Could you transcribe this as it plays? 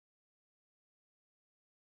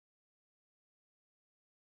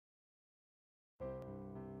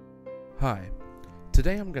Hi,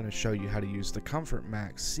 today I'm going to show you how to use the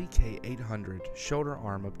Comfortmax CK-800 shoulder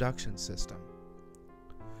arm abduction system.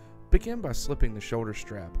 Begin by slipping the shoulder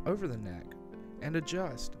strap over the neck and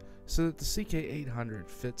adjust so that the CK-800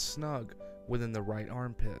 fits snug within the right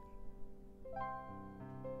armpit.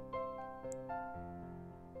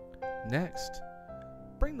 Next,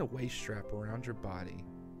 bring the waist strap around your body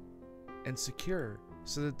and secure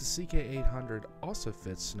so that the CK-800 also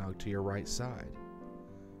fits snug to your right side.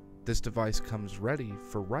 This device comes ready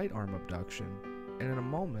for right arm abduction, and in a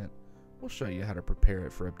moment, we'll show you how to prepare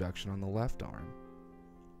it for abduction on the left arm.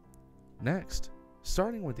 Next,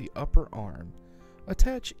 starting with the upper arm,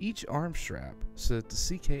 attach each arm strap so that the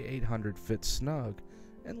CK-800 fits snug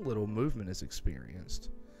and little movement is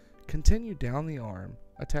experienced. Continue down the arm,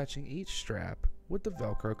 attaching each strap with the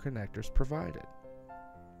Velcro connectors provided.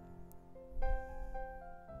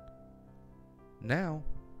 Now,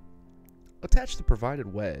 attach the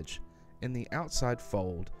provided wedge in the outside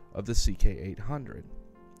fold of the CK-800.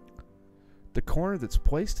 The corner that's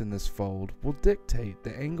placed in this fold will dictate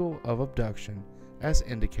the angle of abduction as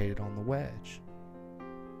indicated on the wedge.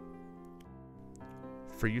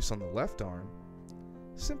 For use on the left arm,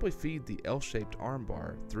 simply feed the L-shaped arm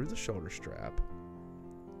bar through the shoulder strap,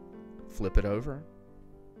 flip it over,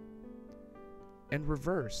 and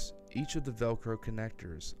reverse each of the Velcro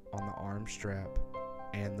connectors on the arm strap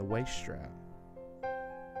and the waist strap.